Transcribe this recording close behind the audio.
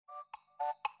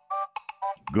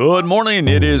Good morning.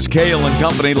 It is Kale and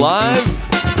Company Live,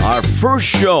 our first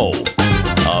show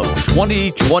of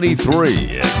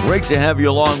 2023. Great to have you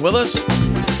along with us.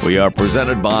 We are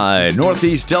presented by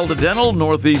Northeast Delta Dental.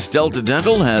 Northeast Delta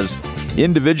Dental has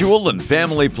individual and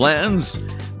family plans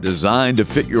designed to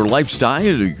fit your lifestyle.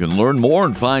 You can learn more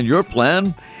and find your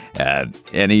plan at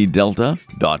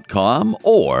nedelta.com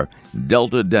or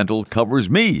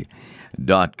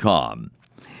deltadentalcoversme.com.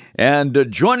 And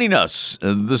joining us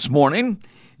this morning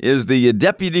is the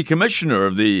Deputy Commissioner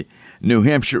of the New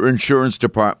Hampshire Insurance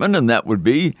Department, and that would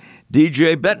be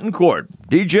DJ Betancourt.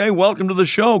 DJ, welcome to the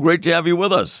show. Great to have you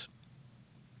with us.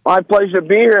 My pleasure to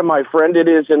be here, my friend. It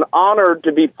is an honor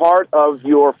to be part of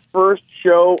your first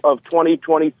show of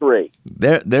 2023.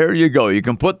 There you go. You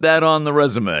can put that on the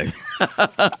resume.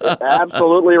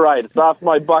 Absolutely right. It's off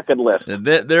my bucket list.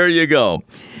 There you go.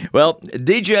 Well,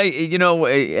 DJ, you know,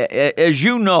 as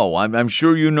you know, I'm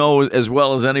sure you know as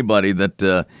well as anybody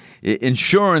that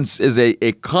insurance is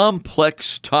a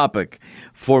complex topic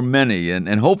for many,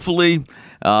 and hopefully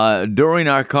during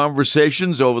our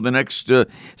conversations over the next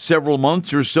several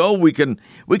months or so, we can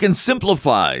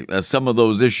simplify some of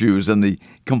those issues and the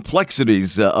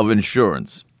complexities of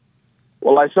insurance.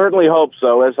 Well, I certainly hope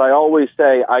so. As I always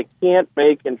say, I can't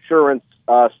make insurance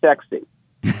sexy.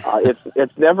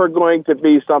 It's never going to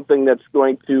be something that's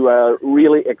going to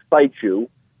really excite you,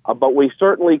 but we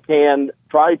certainly can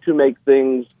try to make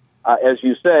things, as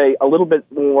you say, a little bit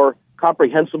more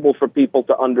comprehensible for people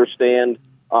to understand,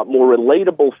 more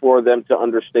relatable for them to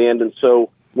understand. And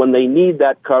so when they need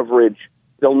that coverage,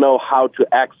 they'll know how to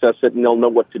access it and they'll know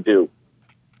what to do.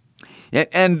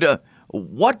 And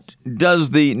what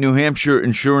does the New Hampshire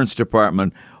Insurance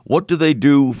Department, what do they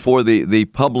do for the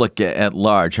public at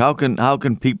large? How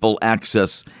can people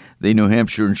access the New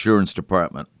Hampshire Insurance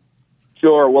Department?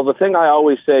 Sure. Well, the thing I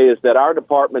always say is that our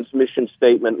department's mission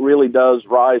statement really does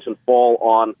rise and fall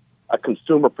on a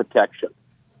consumer protection.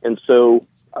 And so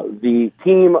the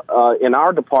team in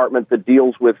our department that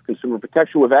deals with consumer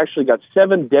protection, we've actually got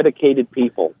 7 dedicated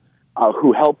people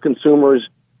who help consumers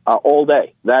all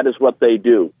day. That is what they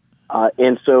do.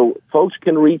 And so folks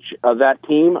can reach that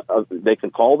team. They can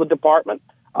call the department.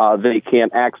 They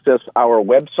can access our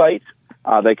website.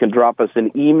 They can drop us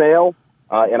an email.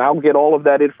 And I'll get all of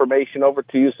that information over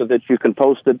to you so that you can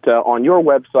post it on your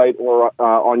website or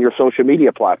on your social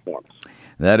media platforms.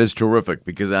 That is terrific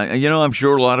because, I'm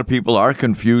sure a lot of people are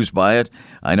confused by it.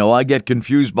 I know I get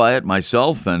confused by it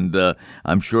myself, and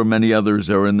I'm sure many others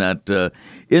are in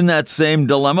that same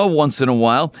dilemma once in a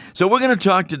while. So we're going to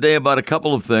talk today about a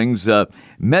couple of things,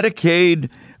 Medicaid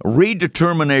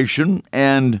redetermination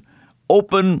and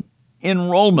open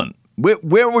enrollment.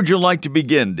 Where would you like to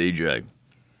begin, DJ?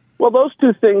 Well, those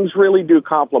two things really do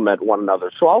complement one another.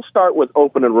 So I'll start with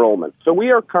open enrollment. So we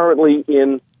are currently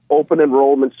in open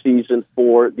enrollment season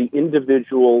for the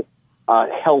individual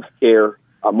health care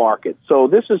market. So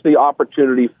this is the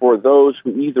opportunity for those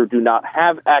who either do not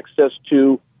have access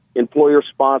to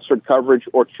employer-sponsored coverage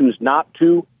or choose not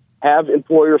to have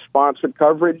employer-sponsored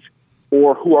coverage,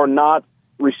 or who are not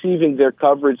receiving their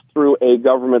coverage through a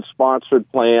government-sponsored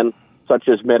plan such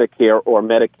as Medicare or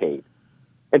Medicaid.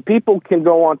 And people can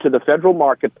go onto the federal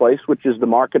marketplace, which is the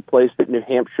marketplace that New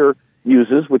Hampshire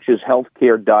uses, which is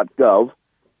healthcare.gov,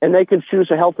 and they can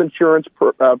choose a health insurance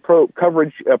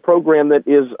coverage program that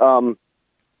is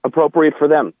appropriate for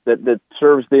them, that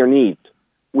serves their needs.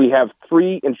 We have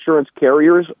 3 insurance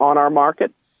carriers on our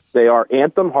market. They are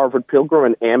Anthem, Harvard Pilgrim,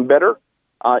 and Ambetter.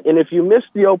 And if you miss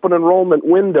the open enrollment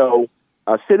window,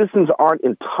 citizens aren't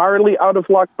entirely out of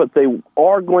luck, but they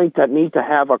are going to need to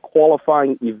have a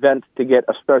qualifying event to get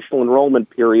a special enrollment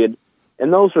period.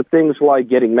 And those are things like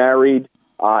getting married,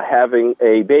 having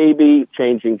a baby,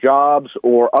 changing jobs,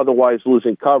 or otherwise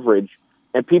losing coverage.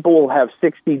 And people will have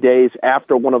 60 days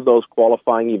after one of those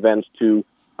qualifying events to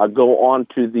go on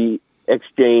to the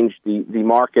exchange, the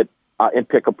market, and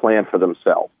pick a plan for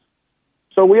themselves.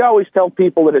 So we always tell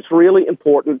people that it's really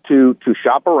important to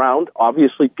shop around.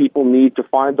 Obviously, people need to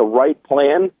find the right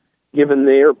plan given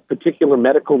their particular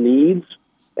medical needs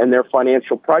and their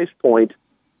financial price point.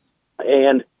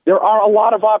 And there are a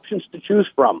lot of options to choose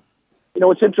from. You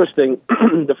know, it's interesting.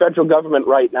 The federal government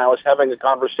right now is having a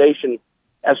conversation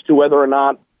as to whether or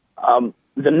not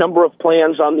the number of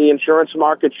plans on the insurance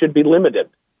market should be limited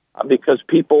because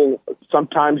people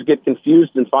sometimes get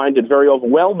confused and find it very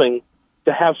overwhelming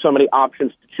to have so many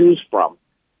options to choose from.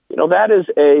 You know, that is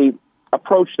a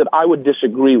approach that I would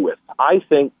disagree with. I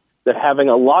think that having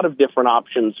a lot of different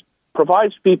options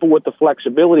provides people with the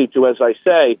flexibility to, as I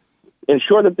say,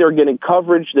 ensure that they're getting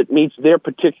coverage that meets their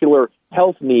particular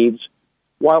health needs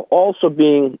while also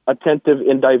being attentive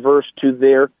and diverse to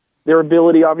their their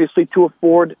ability, obviously, to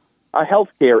afford health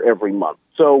care every month.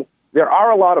 So there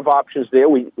are a lot of options there.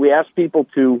 We ask people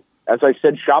to, as I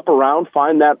said, shop around,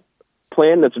 find that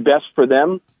plan that's best for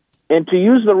them, and to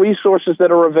use the resources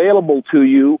that are available to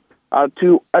you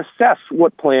to assess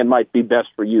what plan might be best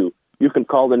for you. You can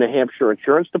call the New Hampshire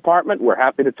Insurance Department. We're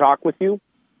happy to talk with you.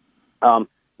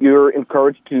 You're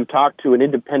encouraged to talk to an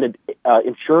independent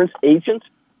insurance agent.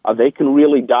 They can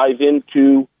really dive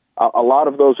into a lot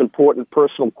of those important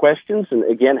personal questions and,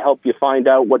 again, help you find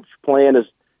out which plan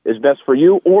is best for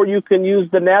you. Or you can use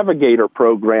the Navigator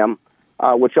program,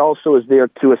 which also is there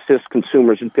to assist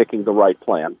consumers in picking the right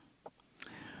plan.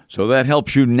 So that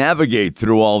helps you navigate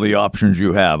through all the options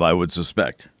you have, I would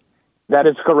suspect. That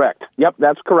is correct. Yep,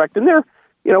 that's correct. And there,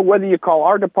 whether you call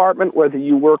our department, whether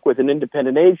you work with an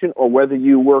independent agent, or whether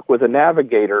you work with a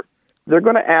navigator, they're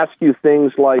going to ask you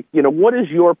things like, what is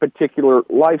your particular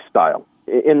lifestyle?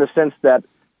 In the sense that,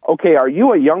 okay, are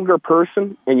you a younger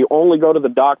person and you only go to the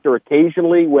doctor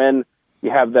occasionally when you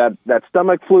have that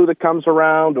stomach flu that comes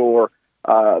around, or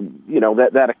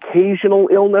that occasional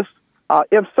illness?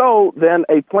 If so, then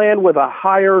a plan with a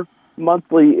higher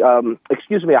deductible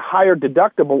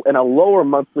and a lower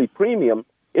monthly premium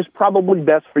is probably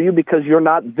best for you because you're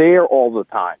not there all the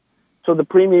time. So the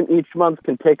premium each month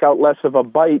can take out less of a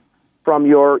bite from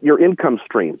your income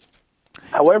stream.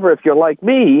 However, if you're like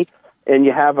me and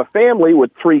you have a family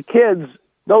with 3 kids,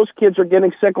 those kids are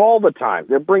getting sick all the time.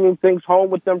 They're bringing things home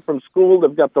with them from school.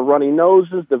 They've got the runny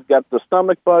noses. They've got the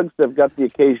stomach bugs. They've got the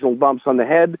occasional bumps on the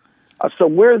head. So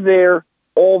we're there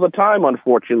all the time,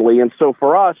 unfortunately. And so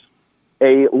for us,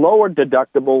 a lower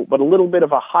deductible but a little bit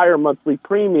of a higher monthly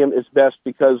premium is best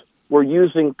because we're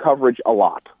using coverage a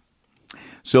lot.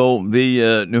 So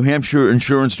the New Hampshire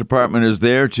Insurance Department is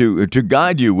there to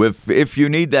guide you if you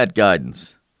need that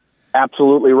guidance.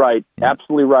 Absolutely right.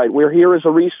 Absolutely right. We're here as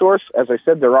a resource. As I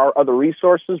said, there are other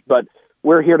resources, but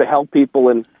we're here to help people.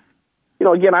 And,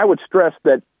 again, I would stress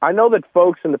that I know that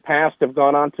folks in the past have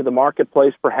gone onto the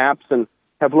marketplace perhaps and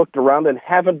have looked around and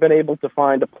haven't been able to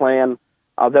find a plan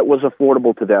that was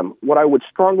affordable to them. What I would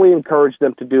strongly encourage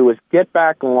them to do is get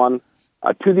back on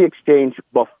to the exchange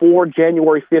before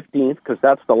January 15th, because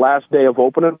that's the last day of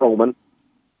open enrollment,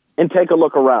 and take a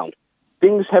look around.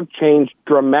 Things have changed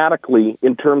dramatically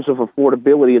in terms of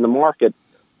affordability in the market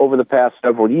over the past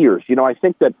several years. I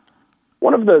think that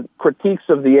one of the critiques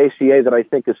of the ACA that I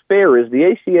think is fair is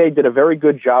the ACA did a very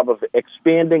good job of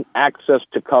expanding access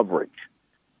to coverage.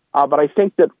 But I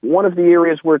think that one of the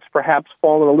areas where it's perhaps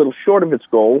fallen a little short of its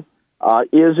goal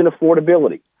is in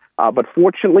affordability. But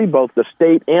fortunately, both the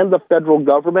state and the federal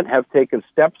government have taken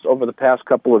steps over the past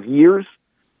couple of years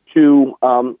to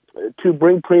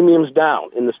bring premiums down.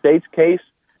 In the state's case,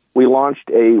 we launched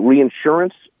a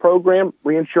reinsurance program.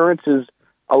 Reinsurance is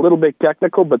a little bit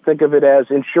technical, but think of it as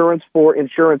insurance for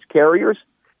insurance carriers.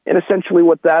 And essentially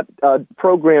what that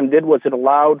program did was it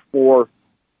allowed for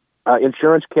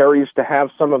insurance carriers to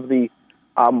have some of the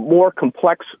more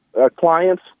complex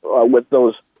clients with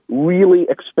those really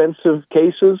expensive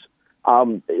cases.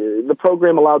 The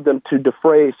program allowed them to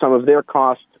defray some of their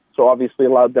costs, so obviously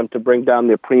allowed them to bring down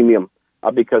their premium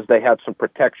because they had some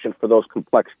protection for those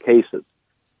complex cases.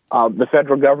 The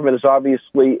federal government has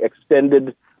obviously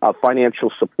extended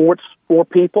financial supports for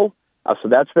people, so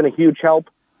that's been a huge help.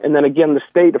 And then again, the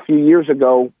state a few years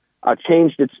ago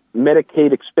changed its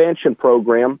Medicaid expansion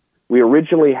program. We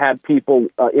originally had people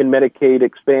in Medicaid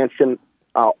expansion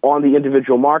on the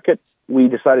individual market. We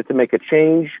decided to make a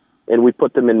change, and we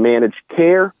put them in managed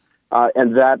care,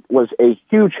 and that was a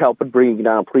huge help in bringing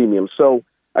down premiums. So,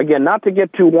 again, not to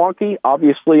get too wonky,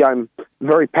 obviously I'm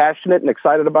very passionate and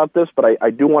excited about this, but I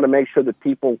do want to make sure that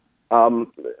people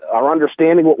are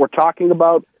understanding what we're talking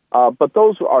about. But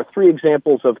those are 3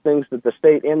 examples of things that the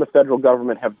state and the federal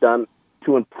government have done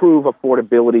to improve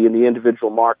affordability in the individual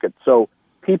market. So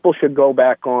people should go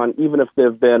back on, even if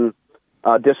they've been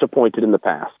disappointed in the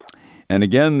past. And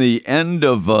again, the end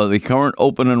of the current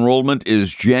open enrollment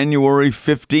is January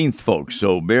 15th, folks.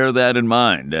 So bear that in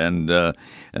mind. And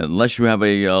unless you have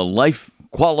a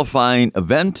life-qualifying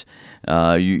event,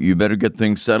 you better get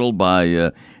things settled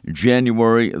by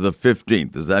January the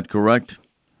 15th. Is that correct?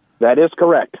 That is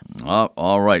correct.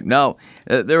 All right. Now,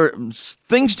 there are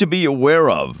things to be aware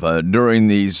of during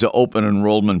these open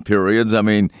enrollment periods. I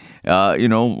mean,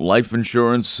 life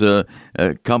insurance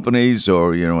companies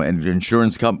or, and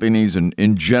insurance companies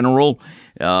in general,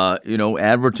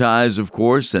 advertise, of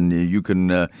course, and you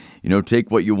can, take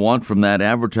what you want from that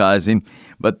advertising.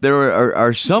 But there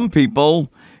are some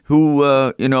people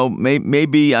who,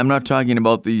 maybe I'm not talking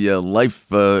about the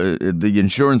the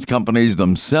insurance companies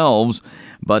themselves,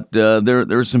 but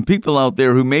there are some people out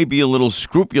there who may be a little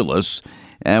scrupulous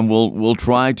and will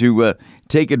try to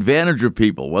take advantage of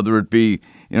people, whether it be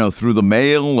through the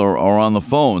mail or on the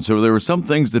phone. So there are some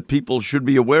things that people should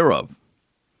be aware of.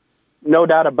 No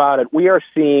doubt about it. We are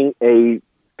seeing a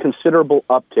considerable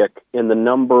uptick in the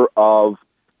number of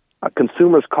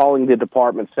consumers calling the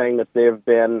department saying that they've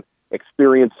been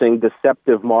experiencing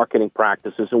deceptive marketing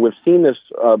practices. And we've seen this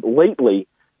lately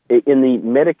in the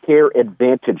Medicare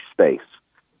Advantage space.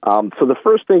 So the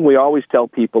first thing we always tell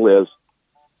people is,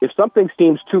 if something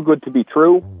seems too good to be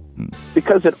true,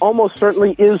 because it almost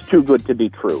certainly is too good to be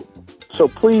true. So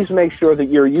please make sure that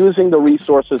you're using the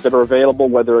resources that are available,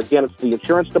 whether, again, it's the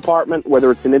insurance department,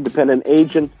 whether it's an independent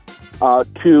agent,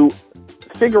 to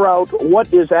figure out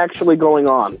what is actually going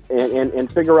on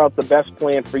and figure out the best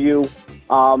plan for you.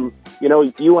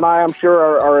 You and I'm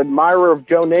sure, are admirer of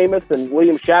Joe Namath and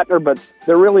William Shatner, but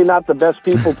they're really not the best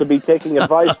people to be taking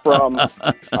advice from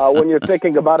when you're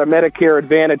thinking about a Medicare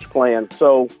Advantage plan.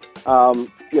 So,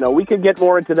 we could get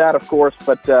more into that, of course,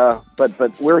 but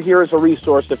we're here as a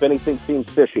resource if anything seems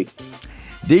fishy.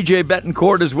 DJ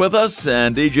Betancourt is with us,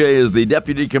 and DJ is the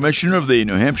Deputy Commissioner of the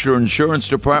New Hampshire Insurance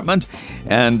Department.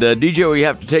 And DJ, we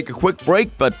have to take a quick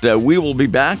break, but we will be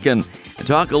back and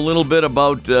talk a little bit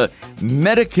about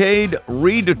Medicaid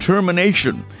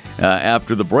redetermination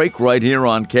after the break right here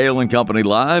on Kale and Company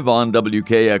Live on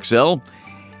WKXL,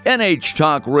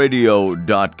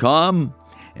 NHTalkRadio.com,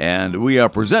 and we are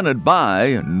presented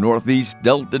by Northeast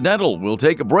Delta Dental. We'll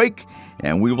take a break,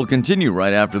 and we will continue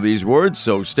right after these words,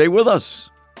 so stay with us.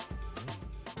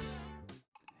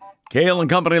 Kale and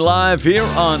Company Live here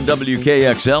on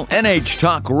WKXL,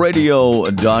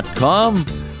 NHTalkRadio.com,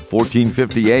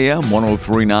 1450 AM,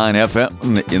 1039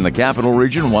 FM in the Capital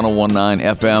Region, 1019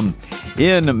 FM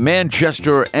in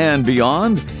Manchester and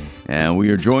beyond. And we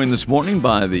are joined this morning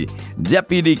by the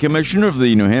Deputy Commissioner of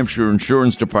the New Hampshire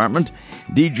Insurance Department,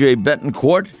 DJ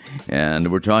Betancourt, and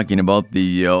we're talking about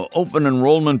the open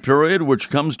enrollment period, which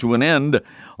comes to an end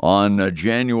on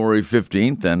January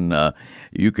 15th, and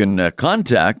you can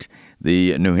contact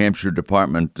the New Hampshire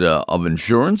Department of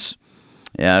Insurance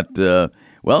at,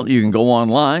 you can go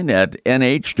online at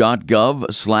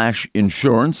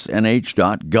nh.gov/insurance,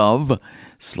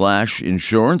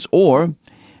 nh.gov/insurance, or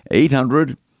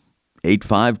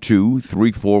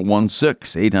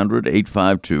 800-852-3416,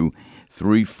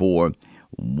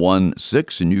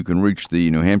 800-852-3416, and you can reach the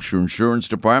New Hampshire Insurance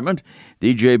Department.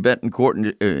 DJ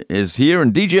Betancourt is here,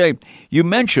 and DJ, you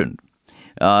mentioned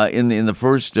in the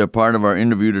first part of our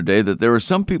interview today that there are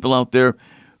some people out there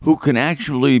who can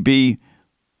actually be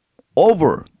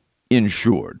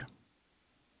over-insured.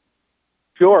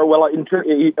 Sure. Well,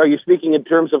 are you speaking in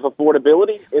terms of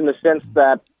affordability, in the sense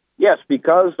that, yes,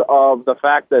 because of the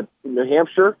fact that New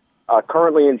Hampshire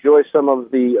currently enjoys some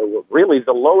of the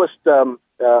lowest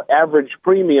average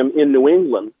premium in New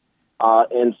England,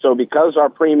 and so because our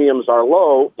premiums are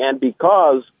low and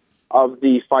because of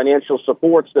the financial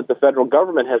supports that the federal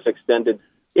government has extended,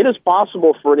 it is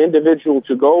possible for an individual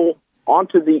to go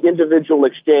onto the individual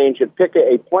exchange and pick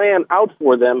a plan out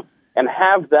for them and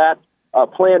have that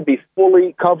plan be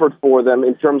fully covered for them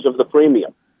in terms of the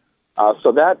premium.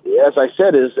 So that, as I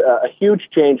said, is a huge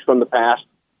change from the past,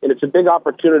 and it's a big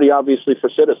opportunity, obviously, for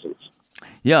citizens.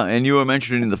 Yeah, and you were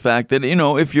mentioning the fact that,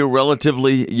 if you're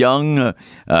relatively young,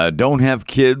 don't have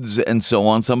kids, and so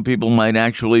on, some people might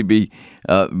actually be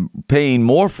paying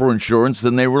more for insurance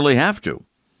than they really have to.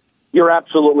 You're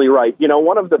absolutely right.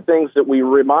 One of the things that we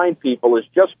remind people is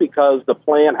just because the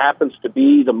plan happens to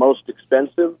be the most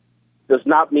expensive does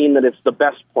not mean that it's the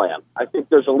best plan. I think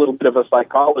there's a little bit of a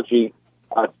psychology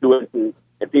to it, and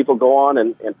people go on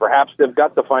and perhaps they've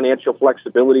got the financial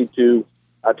flexibility to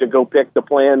go pick the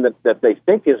plan that they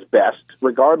think is best,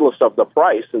 regardless of the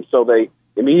price, and so they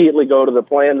immediately go to the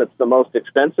plan that's the most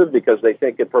expensive because they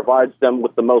think it provides them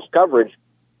with the most coverage.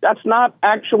 That's not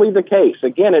actually the case.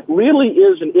 Again, it really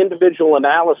is an individual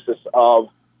analysis of,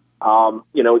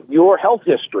 your health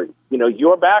history,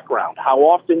 your background, how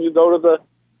often you go to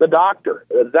the doctor.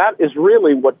 That is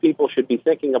really what people should be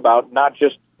thinking about, not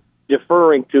just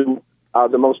deferring to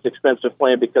the most expensive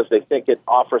plan because they think it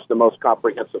offers the most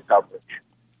comprehensive coverage.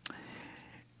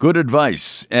 Good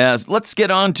advice. Let's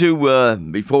get on to,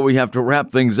 before we have to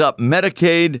wrap things up,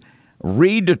 Medicaid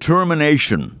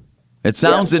redetermination. It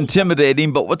sounds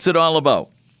intimidating, but what's it all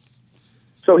about?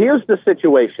 So here's the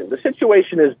situation. The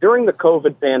situation is during the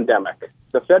COVID pandemic,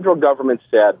 the federal government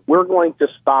said, we're going to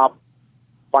stop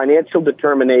financial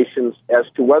determinations as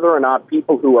to whether or not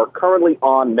people who are currently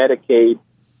on Medicaid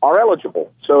are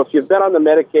eligible. So if you've been on the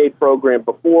Medicaid program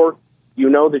before, you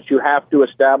know that you have to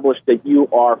establish that you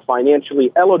are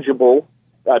financially eligible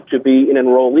to be an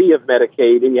enrollee of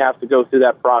Medicaid, and you have to go through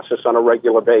that process on a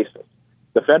regular basis.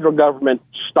 The federal government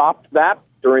stopped that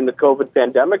during the COVID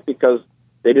pandemic because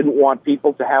they didn't want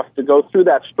people to have to go through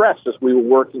that stress as we were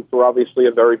working through, obviously,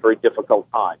 a very, very difficult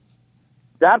time.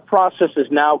 That process is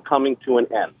now coming to an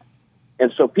end.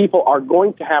 And so people are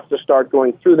going to have to start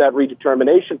going through that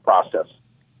redetermination process.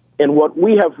 And what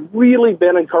we have really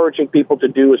been encouraging people to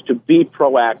do is to be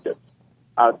proactive,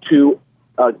 to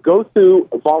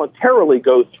voluntarily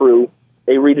go through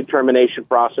a redetermination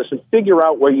process and figure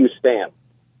out where you stand.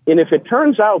 And if it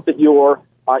turns out that you're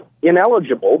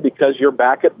ineligible because you're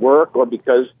back at work or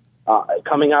because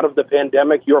coming out of the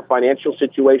pandemic, your financial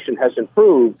situation has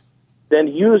improved, then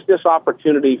use this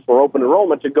opportunity for open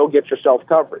enrollment to go get yourself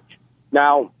coverage.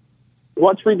 Now,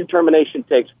 once redetermination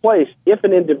takes place, if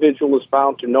an individual is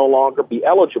found to no longer be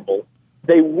eligible,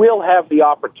 they will have the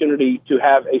opportunity to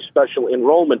have a special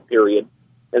enrollment period.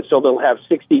 And so they'll have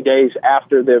 60 days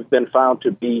after they've been found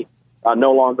to be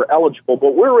no longer eligible.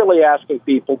 But we're really asking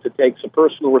people to take some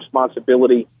personal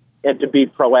responsibility and to be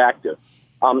proactive.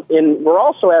 And we're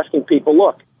also asking people,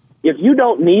 look, if you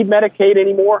don't need Medicaid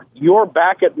anymore, you're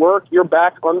back at work, you're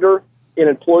back under an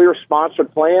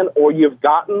employer-sponsored plan, or you've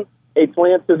gotten a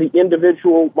plan through the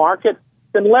individual market,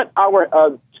 then let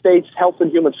our state's Health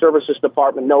and Human Services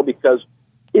Department know, because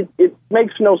it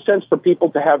makes no sense for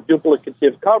people to have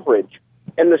duplicative coverage.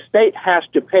 And the state has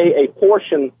to pay a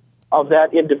portion of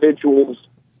that individual's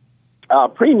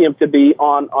premium to be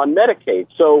on Medicaid.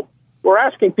 So we're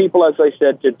asking people, as I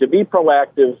said, to be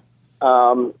proactive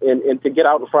and to get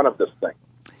out in front of this thing.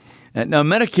 Now,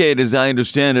 Medicaid, as I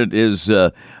understand it, is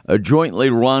jointly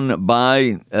run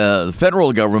by the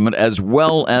federal government as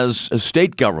well as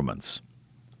state governments.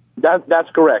 That's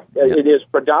correct. Yeah. It is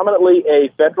predominantly a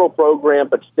federal program,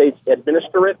 but states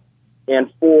administer it.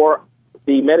 And for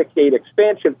the Medicaid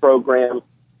expansion program,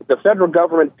 the federal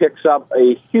government picks up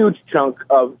a huge chunk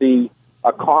of the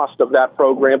cost of that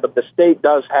program, but the state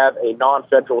does have a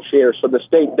non-federal share, so the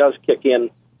state does kick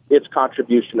in its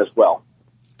contribution as well.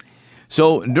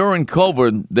 So during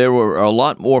COVID, there were a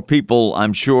lot more people,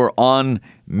 I'm sure, on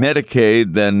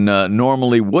Medicaid than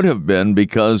normally would have been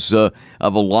because of a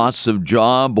loss of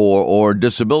job or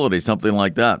disability, something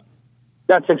like that.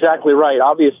 That's exactly right.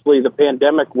 Obviously, the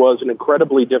pandemic was an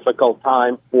incredibly difficult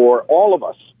time for all of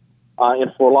us.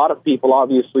 And for a lot of people,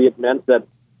 obviously, it meant that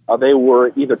they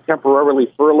were either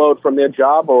temporarily furloughed from their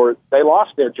job or they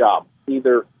lost their job,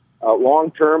 either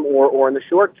long-term or in the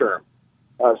short term.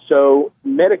 So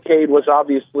Medicaid was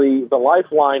obviously the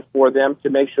lifeline for them to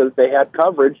make sure that they had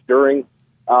coverage during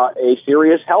a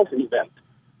serious health event.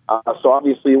 So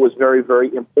obviously it was very,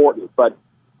 very important. But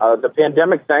the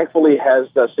pandemic, thankfully, has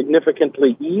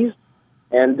significantly eased,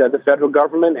 and the federal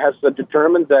government has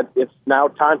determined that it's now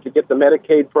time to get the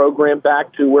Medicaid program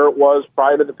back to where it was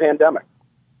prior to the pandemic.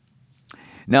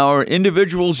 Now, are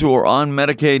individuals who are on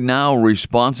Medicaid now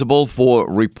responsible for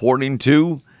reporting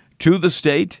to the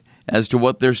state as to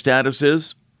what their status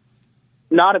is?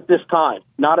 Not at this time.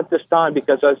 Not at this time,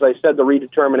 because, as I said, the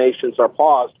redeterminations are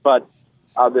paused. But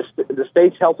the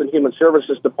state's Health and Human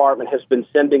Services Department has been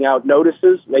sending out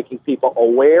notices, making people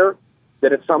aware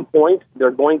that at some point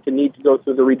they're going to need to go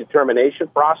through the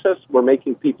redetermination process. We're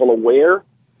making people aware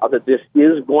that this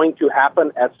is going to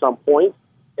happen at some point.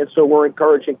 And so we're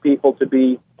encouraging people to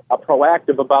be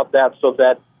proactive about that, so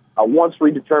that once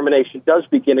redetermination does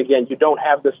begin again, you don't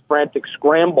have this frantic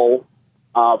scramble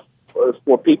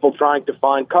for people trying to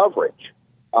find coverage.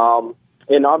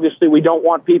 And obviously, we don't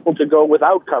want people to go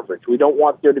without coverage. We don't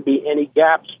want there to be any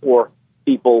gaps for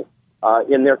people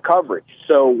in their coverage.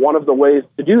 So one of the ways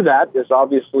to do that is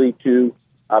obviously to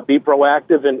be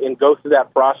proactive and go through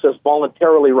that process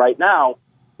voluntarily right now.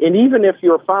 And even if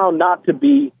you're found not to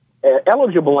be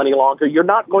eligible any longer, you're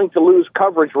not going to lose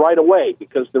coverage right away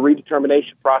because the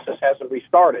redetermination process hasn't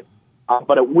restarted.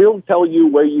 But it will tell you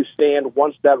where you stand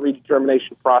once that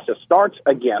redetermination process starts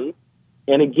again,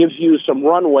 and it gives you some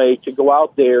runway to go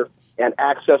out there and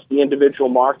access the individual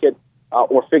market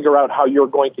or figure out how you're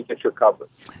going to get your coverage.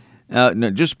 Now,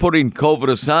 just putting COVID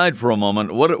aside for a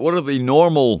moment, what are the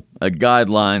normal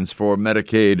guidelines for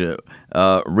Medicaid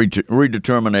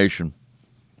redetermination?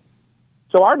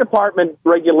 So our department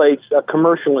regulates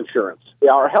commercial insurance.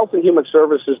 Our Health and Human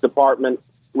Services Department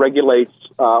regulates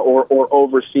or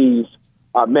oversees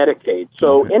Medicaid.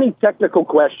 So any technical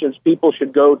questions, people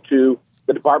should go to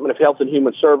the Department of Health and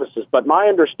Human Services. But my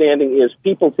understanding is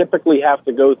people typically have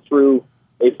to go through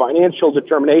a financial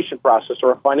determination process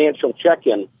or a financial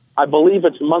check-in. I believe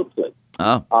it's monthly.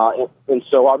 And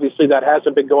so obviously that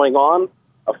hasn't been going on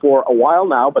for a while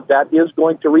now, but that is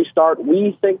going to restart,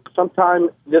 we think, sometime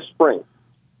this spring.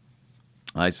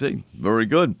 I see. Very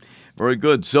good. Very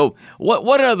good. So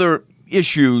what other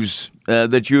issues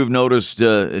that you have noticed,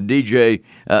 DJ,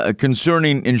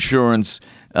 concerning insurance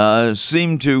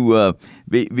seem to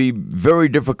be very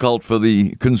difficult for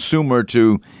the consumer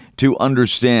to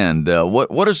understand?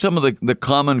 What are some of the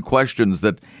common questions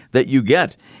that you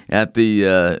get at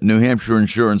the New Hampshire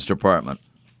Insurance Department?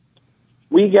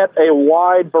 We get a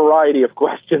wide variety of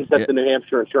questions at the New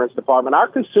Hampshire Insurance Department. Our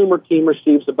consumer team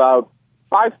receives about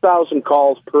 5,000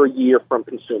 calls per year from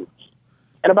consumers.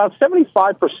 And about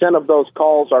 75% of those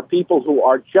calls are people who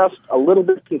are just a little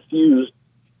bit confused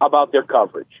about their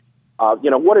coverage.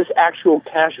 What does actual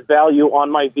cash value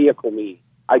on my vehicle mean?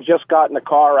 I just got in a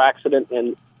car accident,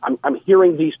 and I'm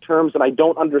hearing these terms, and I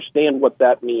don't understand what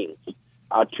that means.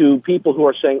 To people who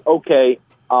are saying, okay,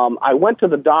 I went to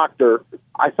the doctor.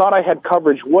 I thought I had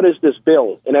coverage. What is this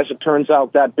bill? And as it turns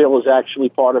out, that bill is actually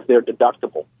part of their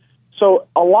deductible. So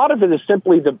a lot of it is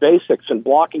simply the basics and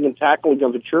blocking and tackling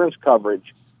of insurance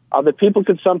coverage that people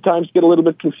can sometimes get a little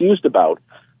bit confused about.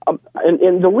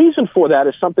 And the reason for that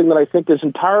is something that I think is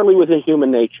entirely within human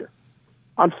nature.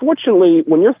 Unfortunately,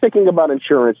 when you're thinking about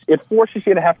insurance, it forces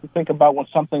you to have to think about when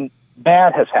something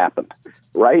bad has happened,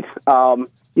 right?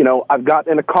 I've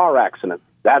gotten in a car accident.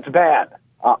 That's bad.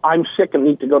 I'm sick and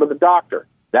need to go to the doctor.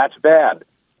 That's bad.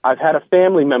 I've had a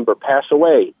family member pass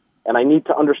away, and I need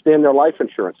to understand their life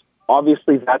insurance.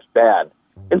 Obviously, that's bad.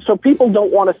 And so people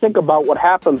don't want to think about what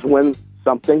happens when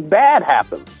something bad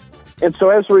happens. And so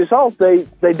as a result, they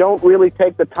don't really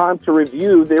take the time to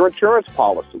review their insurance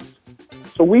policies.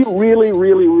 So we really,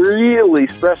 really, really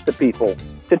stress to people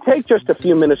to take just a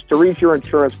few minutes to read your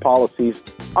insurance policies,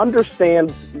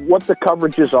 understand what the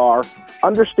coverages are,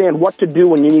 understand what to do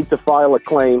when you need to file a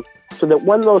claim, so that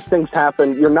when those things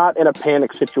happen, you're not in a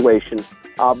panic situation.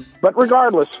 But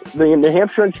regardless, the New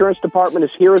Hampshire Insurance Department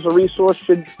is here as a resource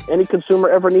should any consumer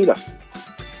ever need us.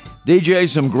 DJ,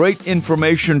 some great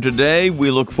information today. We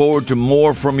look forward to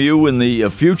more from you in the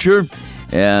future,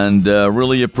 and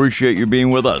really appreciate you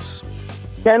being with us.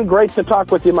 Ken, great to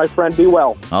talk with you, my friend. Be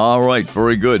well. All right,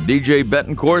 very good. DJ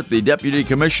Betancourt, the Deputy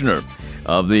Commissioner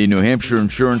of the New Hampshire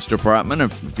Insurance Department.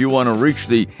 If you want to reach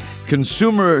the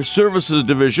Consumer Services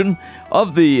Division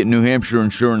of the New Hampshire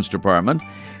Insurance Department,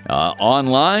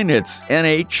 online it's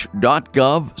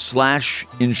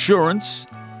nh.gov/insurance,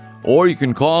 or you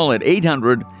can call at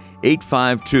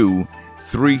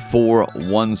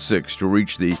 800-852-3416 to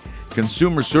reach the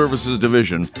Consumer Services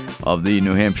Division of the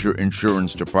New Hampshire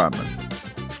Insurance Department.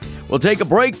 We'll take a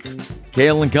break.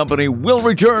 Kale and Company will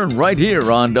return right here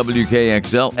on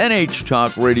WKXL,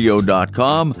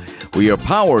 NHTalkRadio.com. We are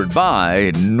powered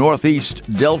by Northeast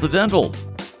Delta Dental.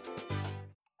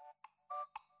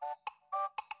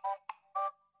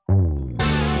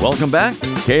 Welcome back.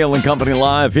 Kale and Company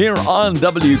live here on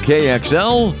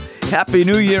WKXL. Happy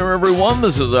New Year, everyone.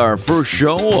 This is our first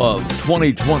show of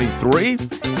 2023.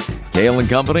 Kale and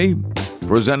Company,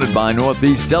 presented by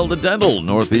Northeast Delta Dental.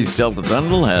 Northeast Delta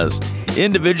Dental has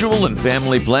individual and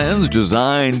family plans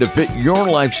designed to fit your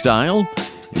lifestyle.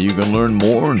 You can learn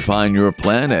more and find your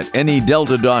plan at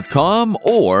anydelta.com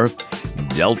or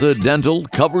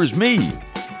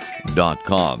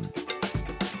deltadentalcoversme.com.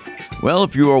 Well,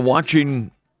 if you are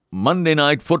watching Monday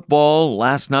Night Football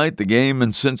last night, the game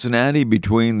in Cincinnati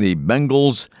between the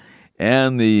Bengals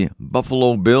and the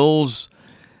Buffalo Bills,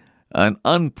 an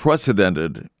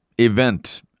unprecedented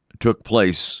event took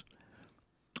place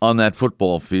on that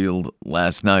football field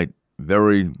last night.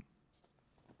 Very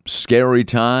scary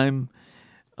time,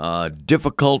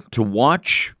 difficult to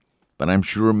watch, but I'm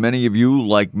sure many of you,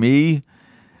 like me,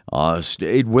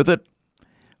 stayed with it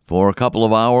for a couple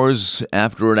of hours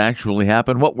after it actually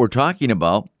happened. What we're talking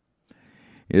about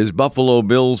is Buffalo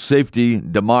Bills safety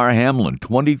Damar Hamlin,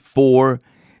 24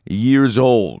 years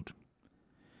old.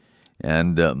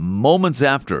 And moments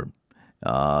after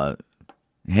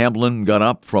Hamlin got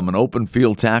up from an open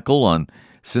field tackle on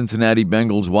Cincinnati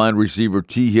Bengals wide receiver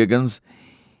T. Higgins,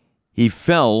 he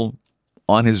fell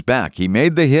on his back. He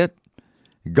made the hit,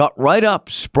 got right up,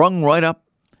 sprung right up,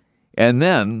 and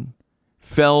then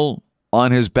fell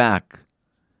on his back,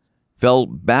 fell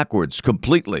backwards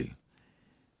completely.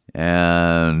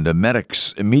 And the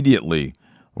medics immediately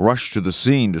rushed to the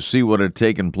scene to see what had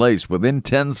taken place. Within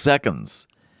 10 seconds,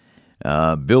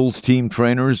 Bills team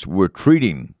trainers were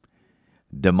treating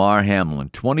Damar Hamlin,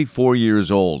 24 years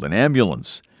old. An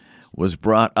ambulance was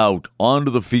brought out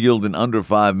onto the field in under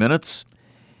 5 minutes,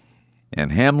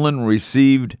 and Hamlin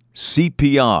received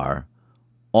CPR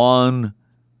on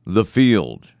the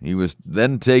field. He was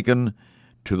then taken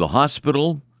to the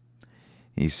hospital.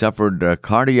 He suffered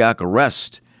cardiac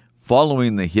arrest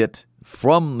following the hit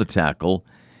from the tackle,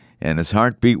 and his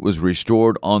heartbeat was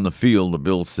restored on the field, the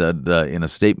Bills said in a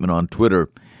statement on Twitter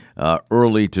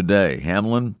early today.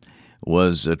 Hamlin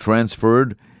was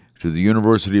transferred to the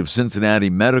University of Cincinnati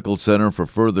Medical Center for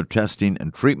further testing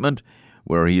and treatment,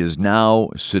 where he is now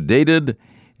sedated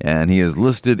and he is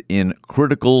listed in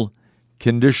critical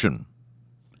condition.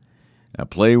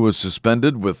 Play was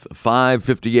suspended with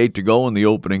 5:58 to go in the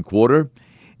opening quarter,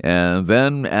 and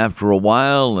then after a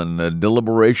while and a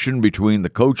deliberation between the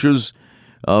coaches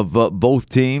of both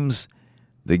teams,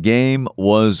 the game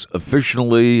was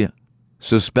officially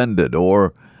suspended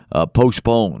or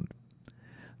postponed.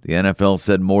 The NFL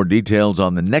said more details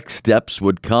on the next steps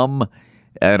would come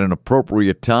at an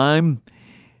appropriate time,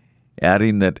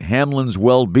 adding that Hamlin's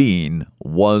well-being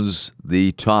was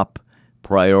the top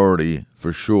priority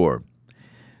for sure.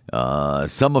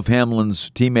 Some of Hamlin's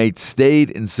teammates stayed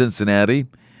in Cincinnati,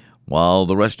 while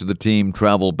the rest of the team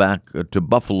traveled back to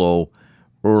Buffalo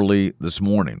early this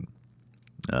morning.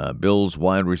 Bills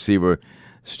wide receiver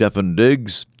Stefon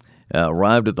Diggs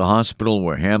arrived at the hospital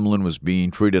where Hamlin was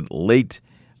being treated late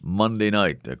Monday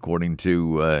night, according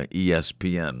to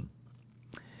ESPN.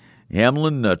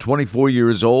 Hamlin, 24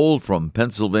 years old, from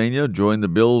Pennsylvania, joined the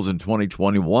Bills in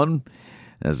 2021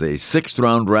 as a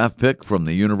sixth-round draft pick from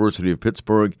the University of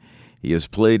Pittsburgh. He has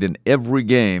played in every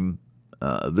game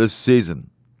this season.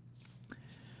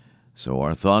 So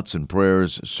our thoughts and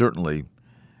prayers certainly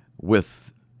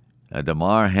with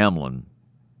Damar Hamlin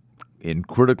in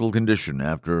critical condition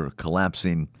after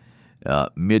collapsing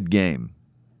mid-game.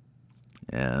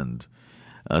 And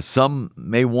some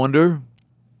may wonder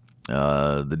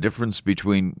the difference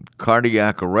between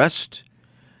cardiac arrest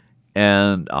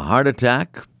and a heart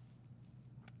attack.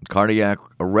 Cardiac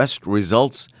arrest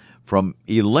results from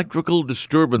electrical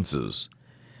disturbances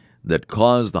that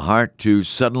cause the heart to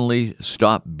suddenly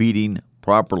stop beating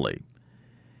properly.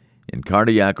 In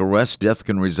cardiac arrest, death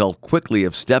can result quickly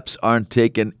if steps aren't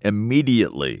taken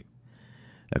immediately.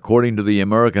 According to the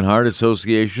American Heart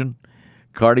Association,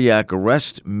 cardiac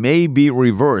arrest may be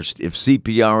reversed if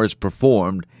CPR is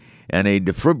performed and a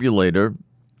defibrillator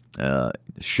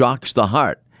shocks the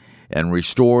heart and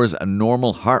restores a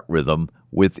normal heart rhythm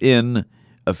within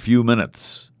a few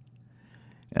minutes.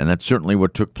 And that's certainly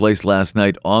what took place last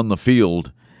night on the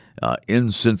field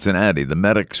in Cincinnati. The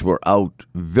medics were out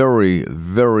very,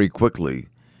 very quickly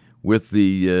with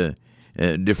the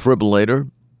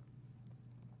defibrillator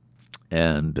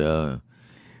and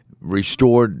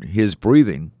restored his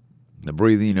breathing, the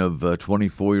breathing of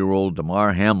 24-year-old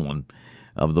Damar Hamlin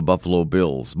of the Buffalo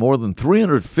Bills. More than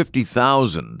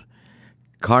 350,000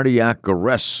 cardiac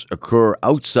arrests occur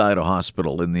outside a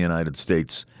hospital in the United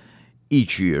States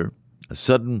each year. A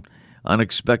sudden,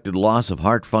 unexpected loss of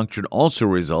heart function also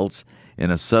results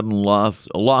in a sudden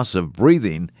loss of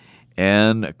breathing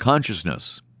and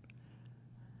consciousness.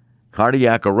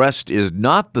 Cardiac arrest is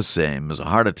not the same as a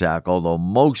heart attack, although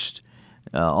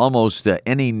almost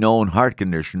any known heart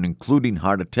condition, including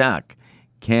heart attack,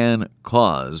 can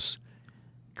cause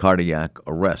cardiac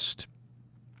arrest.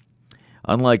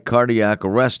 Unlike cardiac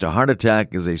arrest, a heart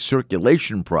attack is a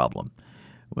circulation problem.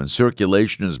 When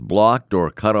circulation is blocked or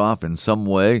cut off in some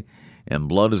way and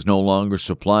blood is no longer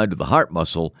supplied to the heart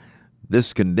muscle,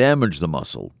 this can damage the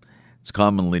muscle. It's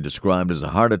commonly described as a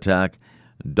heart attack.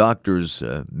 Doctors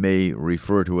may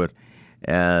refer to it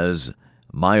as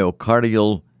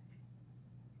myocardial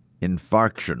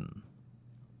infarction.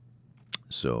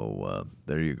 So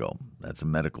there you go. That's a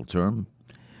medical term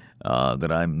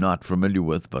that I'm not familiar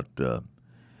with, but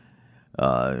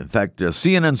in fact,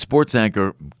 CNN sports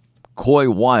anchor Coy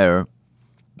Wire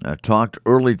talked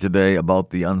early today about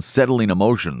the unsettling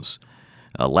emotions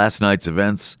last night's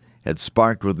events had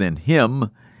sparked within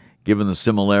him, given the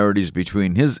similarities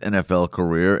between his NFL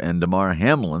career and Damar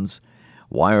Hamlin's.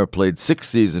 Wire played 6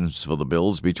 seasons for the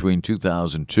Bills between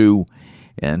 2002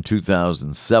 and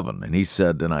 2007, and he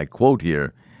said, and I quote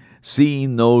here,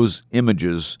 "Seeing those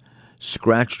images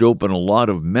scratched open a lot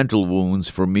of mental wounds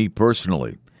for me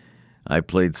personally. I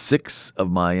played 6 of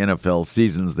my NFL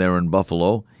seasons there in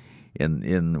Buffalo, in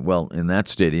that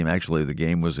stadium. Actually, the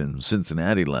game was in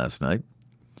Cincinnati last night.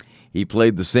 He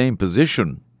played the same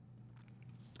position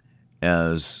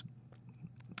as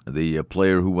the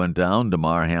player who went down,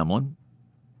 Damar Hamlin,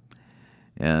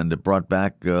 and it brought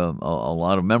back a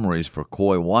lot of memories for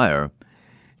Coy Wire.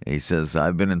 He says,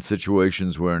 I've been in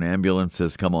situations where an ambulance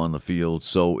has come on the field,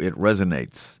 so it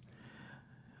resonates.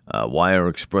 Wire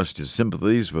expressed his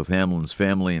sympathies with Hamlin's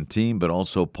family and team, but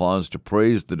also paused to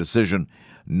praise the decision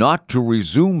not to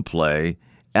resume play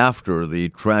after the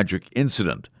tragic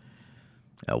incident.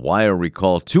 Wire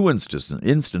recalled 2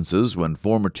 instances when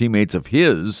former teammates of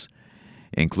his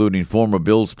including former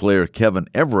Bills player Kevin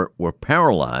Everett, were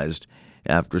paralyzed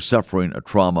after suffering a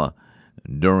trauma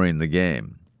during the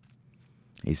game.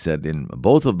 He said in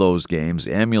both of those games,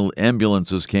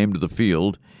 ambulances came to the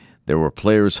field. There were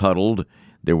players huddled.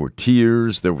 There were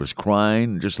tears. There was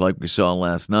crying, just like we saw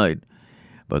last night.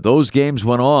 But those games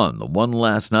went on. The one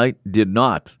last night did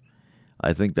not.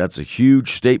 I think that's a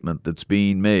huge statement that's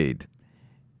being made.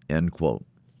 End quote.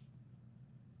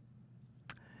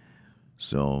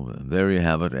 So there you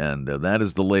have it. And that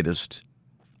is the latest,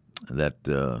 that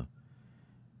the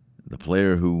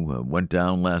player who went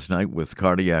down last night with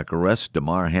cardiac arrest,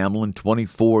 Damar Hamlin,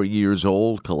 24 years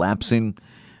old, collapsing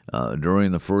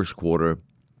during the first quarter.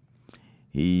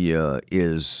 He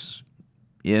is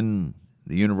in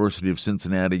the University of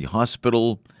Cincinnati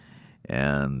Hospital,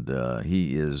 and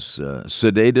he is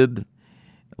sedated,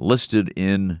 listed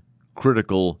in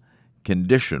critical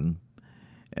condition.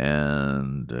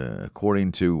 And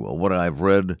according to what I've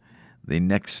read, the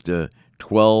next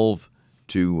 12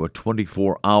 to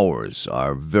 24 hours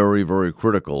are very, very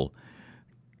critical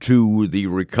to the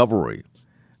recovery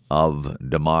of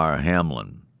Damar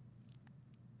Hamlin.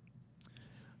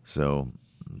 So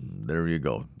there you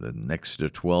go. The next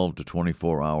 12 to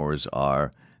 24 hours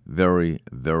are very,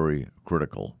 very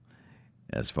critical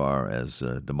as far as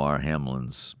Damar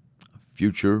Hamlin's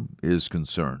future is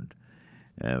concerned.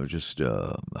 It was just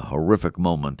a horrific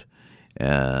moment.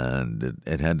 And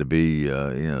it had to be,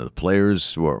 the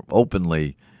players were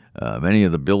openly, many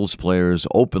of the Bills players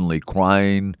openly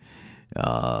crying.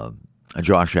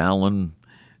 Josh Allen,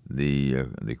 the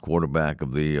quarterback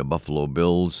of the Buffalo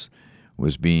Bills,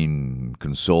 was being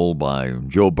consoled by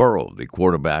Joe Burrow, the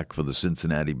quarterback for the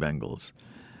Cincinnati Bengals.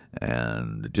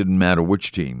 And it didn't matter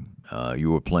which team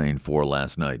you were playing for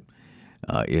last night.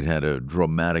 It had a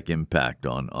dramatic impact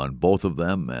on both of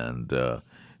them, and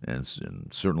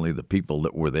certainly the people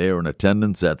that were there in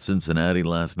attendance at Cincinnati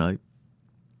last night.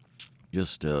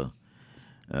 Just a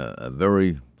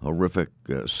very horrific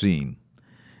scene.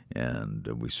 And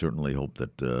we certainly hope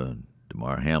that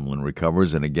Damar Hamlin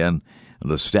recovers. And again,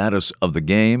 the status of the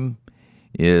game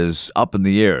is up in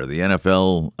the air. The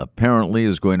NFL apparently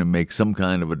is going to make some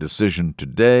kind of a decision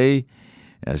today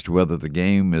as to whether the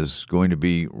game is going to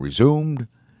be resumed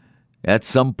at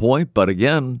some point. But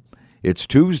again, it's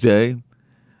Tuesday.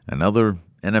 Another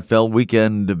NFL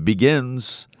weekend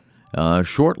begins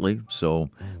shortly, so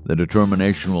the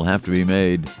determination will have to be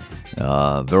made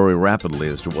very rapidly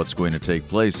as to what's going to take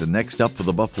place. And next up for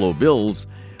the Buffalo Bills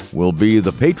will be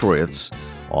the Patriots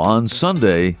on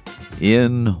Sunday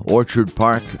in Orchard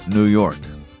Park, New York.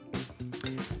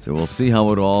 So we'll see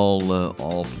how it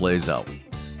all plays out.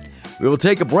 We will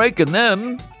take a break, and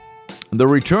then the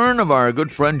return of our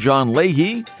good friend John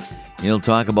Leahy. He'll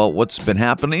talk about what's been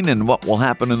happening and what will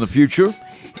happen in the future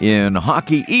in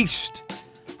Hockey East.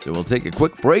 So we'll take a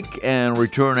quick break and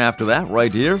return after that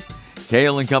right here.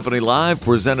 Kale and Company Live,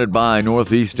 presented by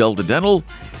Northeast Delta Dental.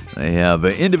 They have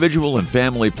individual and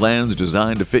family plans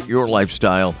designed to fit your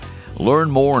lifestyle. Learn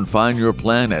more and find your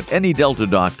plan at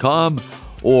anydelta.com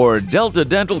or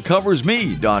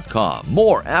deltadentalcoversme.com.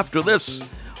 More after this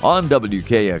on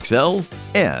WKXL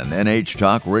and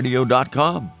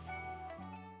NHTalkRadio.com.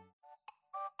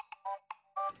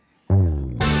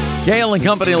 Kale and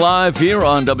Company Live here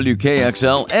on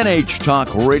WKXL,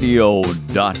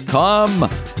 NHTalkRadio.com.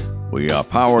 We are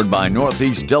powered by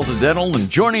Northeast Delta Dental, and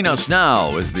joining us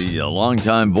now is the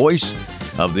longtime voice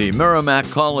of the Merrimack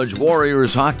College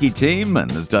Warriors hockey team, and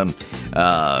has done,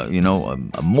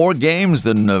 more games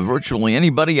than virtually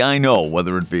anybody I know,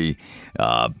 whether it be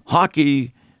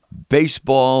hockey,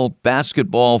 baseball,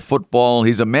 basketball, football.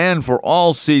 He's a man for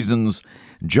all seasons,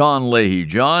 John Leahy.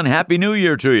 John, Happy New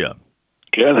Year to you.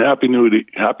 Ken, Happy New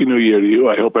Year to you.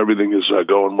 I hope everything is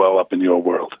going well up in your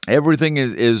world. Everything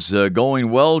is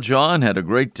going well, John. Had a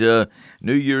great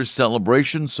New Year's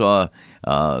celebration. Saw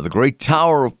the great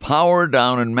Tower of Power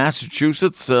down in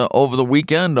Massachusetts over the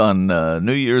weekend on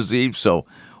New Year's Eve. So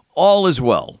all is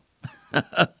well.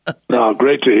 No,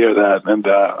 great to hear that. And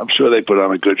I'm sure they put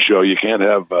on a good show. You can't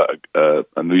have a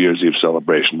New Year's Eve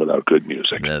celebration without good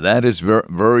music. That is very,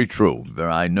 very true.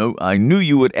 I knew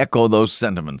you would echo those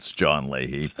sentiments, John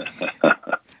Leahy.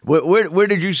 Where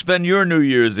did you spend your New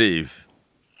Year's Eve?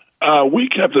 We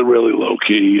kept it really low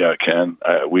key, Ken.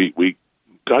 We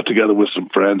got together with some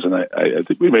friends, and I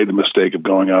think we made the mistake of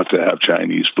going out to have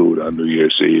Chinese food on New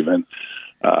Year's Eve. And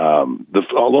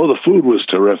although the food was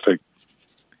terrific,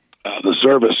 the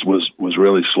service was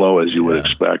really slow, as you would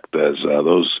expect, as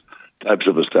those types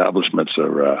of establishments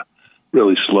are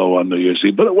really slow on New Year's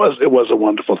Eve. But it was a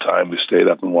wonderful time. We stayed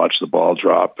up and watched the ball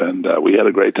drop, and we had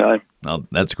a great time. Oh,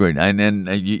 that's great. And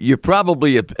you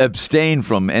probably abstain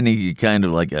from any kind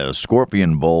of like a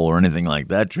scorpion bowl or anything like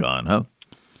that, John, huh?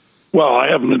 Well, I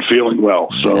haven't been feeling well,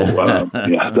 so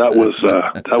yeah, that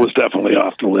was definitely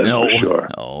off the list for sure.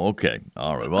 Oh, okay,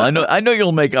 all right. Well, I know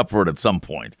you'll make up for it at some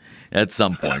point.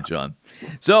 John.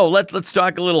 So let's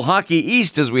talk a little Hockey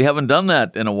East, as we haven't done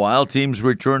that in a while. Teams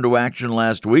returned to action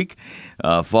last week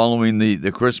following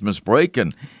the Christmas break,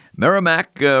 and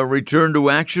Merrimack returned to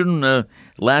action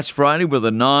last Friday with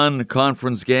a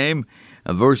non-conference game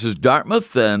versus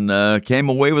Dartmouth, and came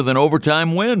away with an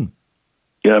overtime win.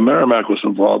 Yeah, Merrimack was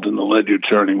involved in the Ledyard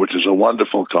Tourney, which is a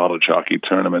wonderful college hockey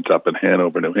tournament up in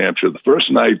Hanover, New Hampshire. The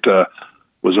first night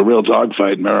was a real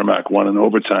dogfight. Merrimack won in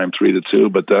overtime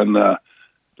 3-2, but then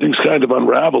things kind of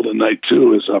unraveled in night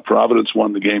two as Providence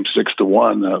won the game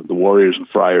 6-1. The Warriors and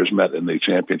Friars met in the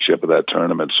championship of that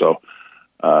tournament. So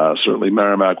certainly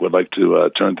Merrimack would like to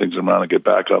turn things around and get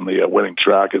back on the winning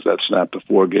track as that snapped a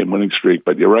 4-game winning streak.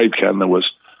 But you're right, Ken, there was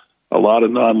a lot of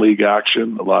non-league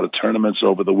action, a lot of tournaments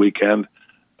over the weekend.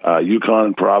 UConn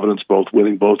and Providence both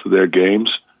winning both of their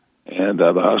games, and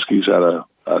the Huskies had a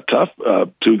tough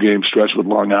 2-game stretch with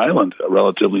Long Island, a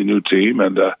relatively new team,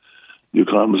 and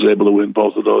UConn was able to win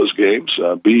both of those games.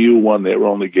 BU won their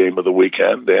only game of the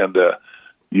weekend, and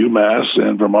UMass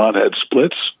and Vermont had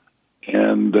splits,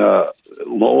 and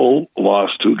Lowell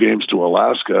lost 2 games to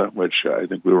Alaska, which I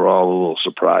think we were all a little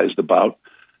surprised about.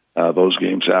 Those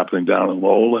games happening down in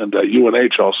Lowell, and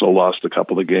UNH also lost a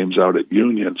couple of games out at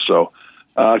Union, so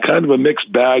kind of a mixed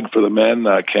bag for the men,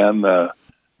 Ken.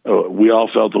 We all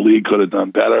felt the league could have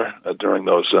done better during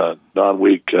those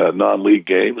non-league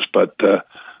games, but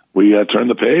we turn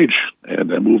the page and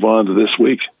move on to this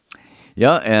week.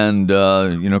 Yeah, and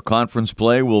conference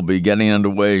play will be getting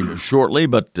underway shortly,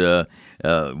 but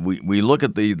we look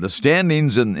at the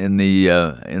standings in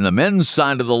the men's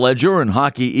side of the ledger in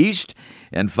Hockey East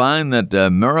and find that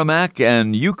Merrimack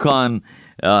and UConn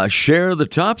share the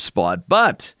top spot,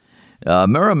 but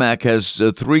Merrimack has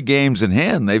 3 games in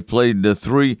hand. They've played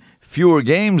 3 fewer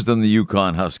games than the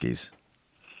UConn Huskies.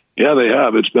 Yeah, they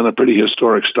have. It's been a pretty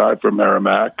historic start for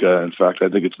Merrimack. In fact, I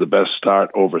think it's the best start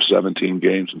over 17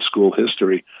 games in school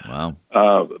history. Wow.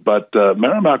 But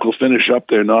Merrimack will finish up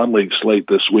their non-league slate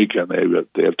this weekend.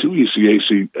 They have 2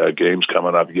 ECAC games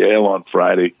coming up, Yale on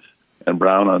Friday and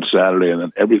Brown on Saturday, and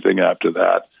then everything after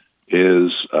that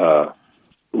is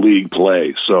league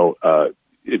play. So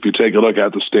if you take a look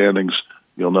at the standings,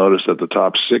 you'll notice that the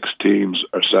top 6 teams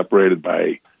are separated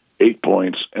by 8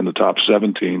 points, and the top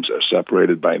 7 teams are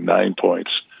separated by 9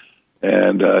 points.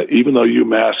 And even though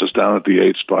UMass is down at the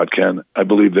 8th spot, Ken, I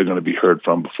believe they're going to be heard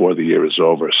from before the year is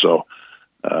over. So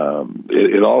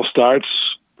it all starts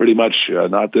pretty much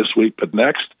not this week, but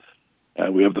next.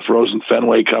 We have the Frozen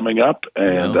Fenway coming up,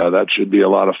 and that should be a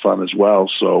lot of fun as well.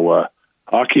 So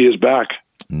hockey is back.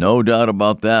 No doubt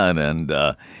about that. And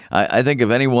I think if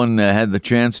anyone had the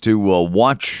chance to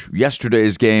watch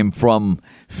yesterday's game from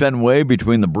Fenway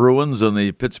between the Bruins and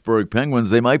the Pittsburgh Penguins,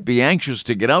 they might be anxious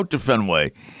to get out to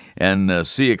Fenway and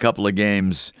see a couple of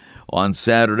games on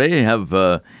Saturday. Have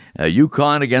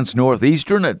UConn against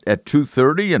Northeastern at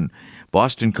 2:30, and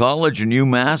Boston College and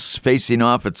UMass facing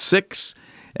off at 6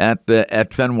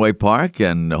 at Fenway Park,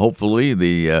 and hopefully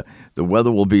the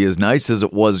weather will be as nice as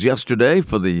it was yesterday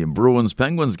for the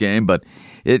Bruins-Penguins game, but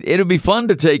it'll be fun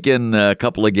to take in a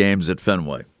couple of games at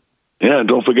Fenway. Yeah, and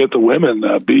don't forget the women.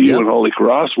 BU and Holy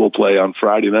Cross will play on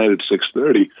Friday night at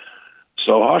 6:30.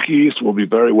 So Hockey East will be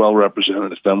very well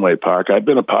represented at Fenway Park. I've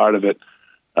been a part of it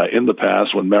in the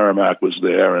past when Merrimack was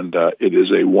there, and it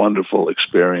is a wonderful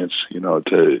experience,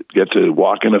 to get to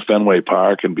walk into Fenway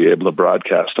Park and be able to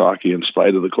broadcast hockey in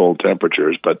spite of the cold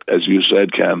temperatures. But as you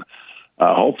said, Ken,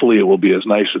 hopefully it will be as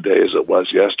nice a day as it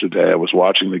was yesterday. I was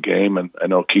watching the game, and I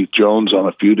know Keith Jones on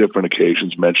a few different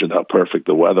occasions mentioned how perfect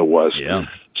the weather was. Yeah.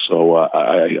 So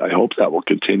I hope that will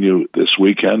continue this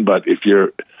weekend. But if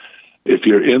you're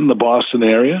in the Boston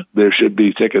area, there should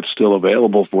be tickets still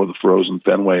available for the Frozen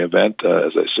Fenway event.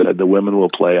 As I said, the women will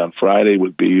play on Friday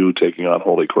with BU taking on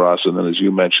Holy Cross. And then, as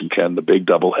you mentioned, Ken, the big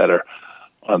doubleheader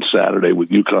on Saturday with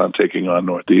UConn taking on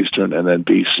Northeastern, and then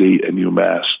BC and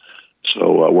UMass.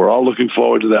 So we're all looking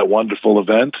forward to that wonderful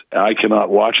event. I cannot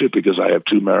watch it because I have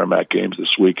 2 Merrimack games this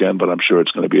weekend, but I'm sure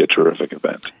it's going to be a terrific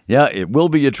event. Yeah, it will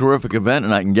be a terrific event,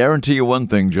 and I can guarantee you one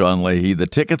thing, John Leahy, the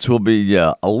tickets will be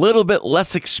a little bit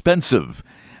less expensive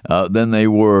than they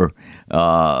were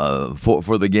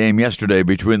for the game yesterday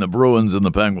between the Bruins and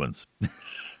the Penguins.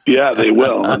 Yeah, they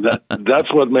will, and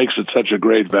that's what makes it such a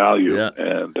great value. Yeah.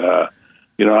 And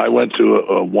I went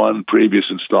to one previous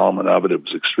installment of it. It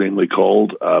was extremely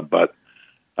cold, but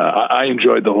I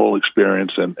enjoyed the whole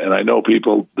experience, and I know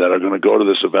people that are going to go to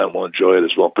this event will enjoy it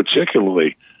as well,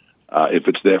 particularly if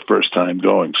it's their first time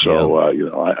going. So,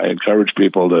 I encourage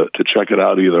people to check it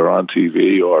out either on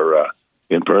TV or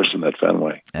in person at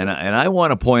Fenway. And I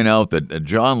want to point out that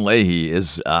John Leahy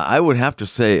is, I would have to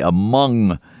say,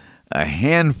 among a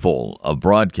handful of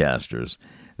broadcasters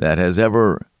that has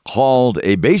ever called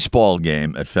a baseball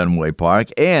game at Fenway Park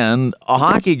and a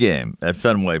hockey game at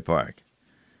Fenway Park.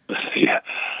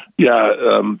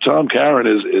 Tom Caron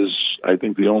is I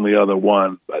think the only other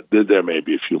one. There may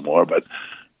be a few more, but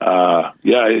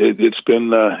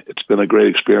it's been a great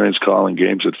experience calling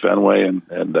games at Fenway,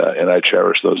 and I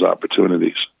cherish those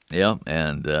opportunities. Yeah,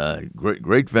 and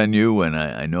great venue, and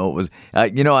I know it was.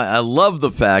 I love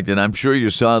the fact, and I'm sure you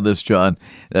saw this, John,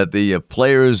 that the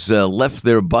players left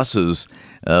their buses.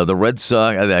 The Red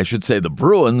Sox, I should say the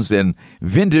Bruins, in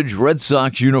vintage Red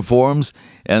Sox uniforms,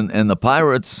 and the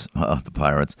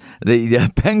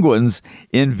the Penguins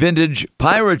in vintage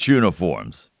Pirates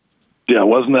uniforms. Yeah,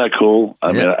 wasn't that cool?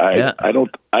 I mean,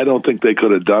 I don't think they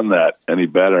could have done that any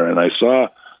better. And I saw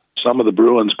some of the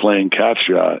Bruins playing catch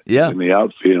in the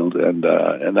outfield, and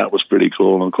that was pretty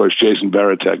cool. And of course, Jason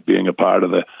Varitek being a part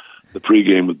of the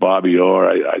pregame with Bobby Orr,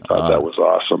 I thought that was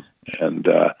awesome. And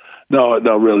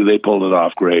no, really, they pulled it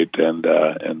off great, and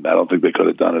I don't think they could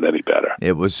have done it any better.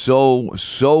 It was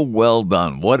so well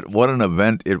done. What an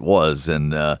event it was,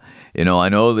 and I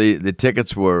know the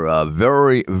tickets were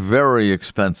very, very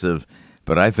expensive,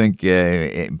 but I think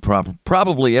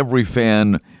probably every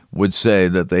fan would say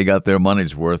that they got their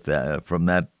money's worth from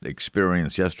that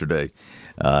experience yesterday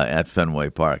at Fenway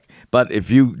Park. But if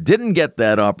you didn't get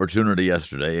that opportunity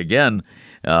yesterday, again,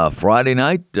 Friday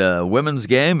night women's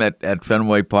game at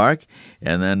Fenway Park,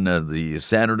 and then the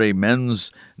Saturday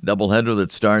men's doubleheader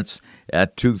that starts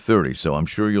at 2:30. So I'm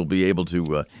sure you'll be able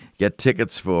to get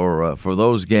tickets for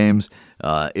those games.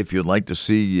 If you'd like to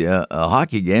see a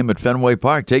hockey game at Fenway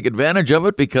Park, take advantage of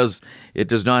it because it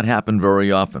does not happen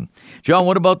very often. John,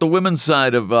 what about the women's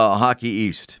side of Hockey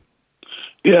East?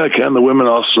 Yeah, Ken, the women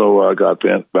also got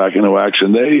back into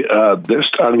action. They're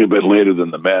starting a bit later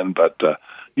than the men, but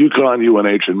UConn,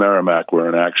 UNH, and Merrimack were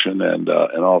in action, and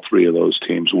all three of those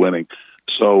teams winning.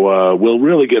 So we'll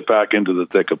really get back into the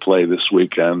thick of play this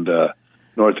weekend.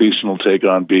 Northeastern will take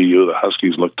on BU. The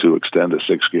Huskies look to extend a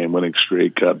 6-game winning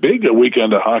streak. Big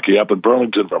weekend of hockey up in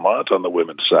Burlington, Vermont on the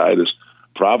women's side as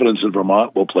Providence and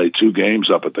Vermont will play 2 games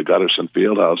up at the Gutterson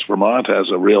Fieldhouse. Vermont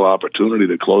has a real opportunity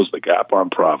to close the gap on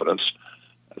Providence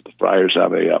as the Friars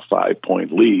have a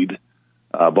 5-point lead.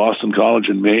 Boston College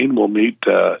and Maine will meet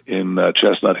in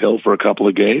Chestnut Hill for a couple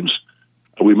of games.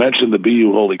 We mentioned the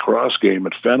BU Holy Cross game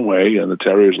at Fenway, and the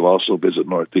Terriers will also visit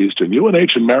Northeastern.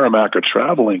 UNH and Merrimack are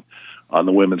traveling on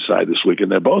the women's side this week,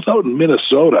 and they're both out in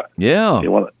Minnesota. Yeah.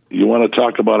 You want to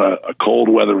talk about a cold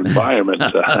weather environment.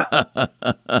 UNH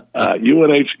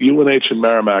and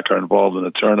Merrimack are involved in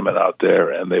a tournament out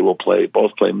there, and they will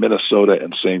both play Minnesota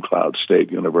and St. Cloud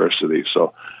State University.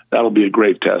 So that'll be a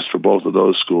great test for both of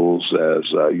those schools, as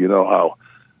you know how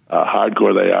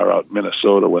hardcore they are out in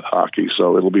Minnesota with hockey.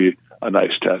 So it'll be a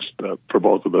nice test for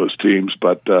both of those teams.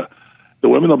 But the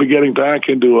women will be getting back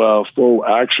into full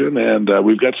action, and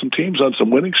we've got some teams on some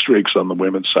winning streaks on the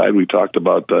women's side. We talked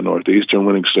about Northeastern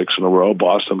winning 6 in a row.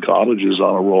 Boston College is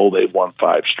on a roll. They've won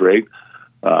 5 straight.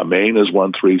 Maine has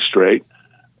won 3 straight.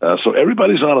 So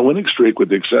everybody's on a winning streak with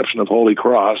the exception of Holy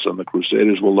Cross, and the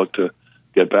Crusaders will look to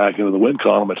get back into the win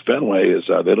column at Fenway as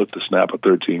they look to snap a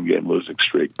 13-game losing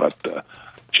streak. But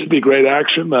should be great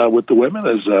action with the women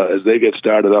as they get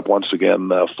started up once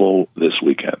again full this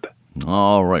weekend.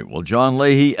 All right. Well, John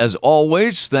Leahy, as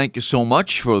always, thank you so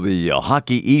much for the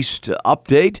Hockey East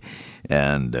update.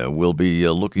 And we'll be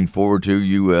looking forward to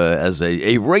you as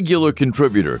a regular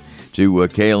contributor to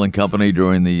Kale & Company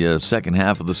during the second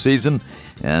half of the season.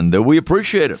 And we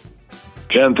appreciate it.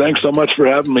 Ken, thanks so much for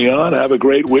having me on. Have a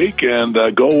great week, and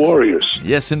go Warriors.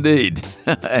 Yes, indeed.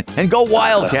 And go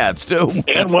Wildcats, too.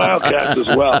 And Wildcats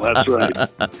as well. That's right.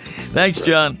 Thanks,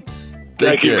 John.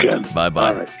 Thank you, Ken. Bye-bye.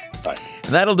 All right. Bye.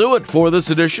 And that'll do it for this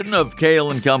edition of Kale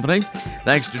 & Company.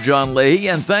 Thanks to John Leahy,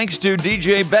 and thanks to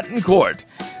DJ Betancourt,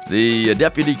 the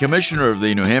Deputy Commissioner of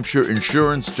the New Hampshire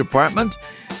Insurance Department.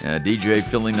 DJ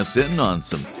filling us in on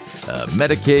some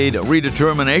Medicaid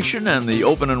redetermination and the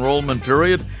open enrollment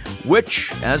period,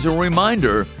 which, as a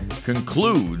reminder,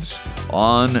 concludes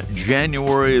on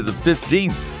January the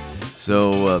 15th.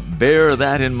 So bear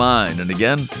that in mind. And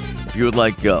again, if you would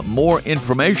like more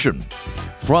information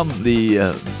from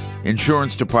the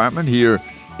Insurance Department here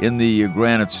in the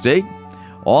Granite State,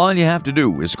 All you have to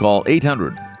do is call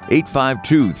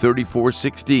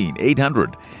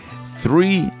 800-852-3416,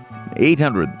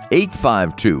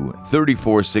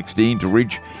 800-852-3416 to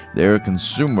reach their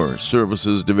Consumer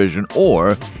Services Division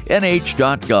or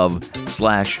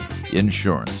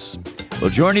nh.gov/insurance. Well,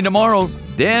 joining tomorrow,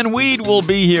 Dan Weed will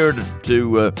be here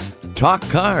to talk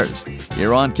cars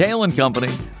here on Kale & Company,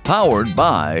 powered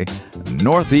by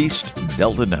Northeast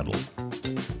Delta Dental.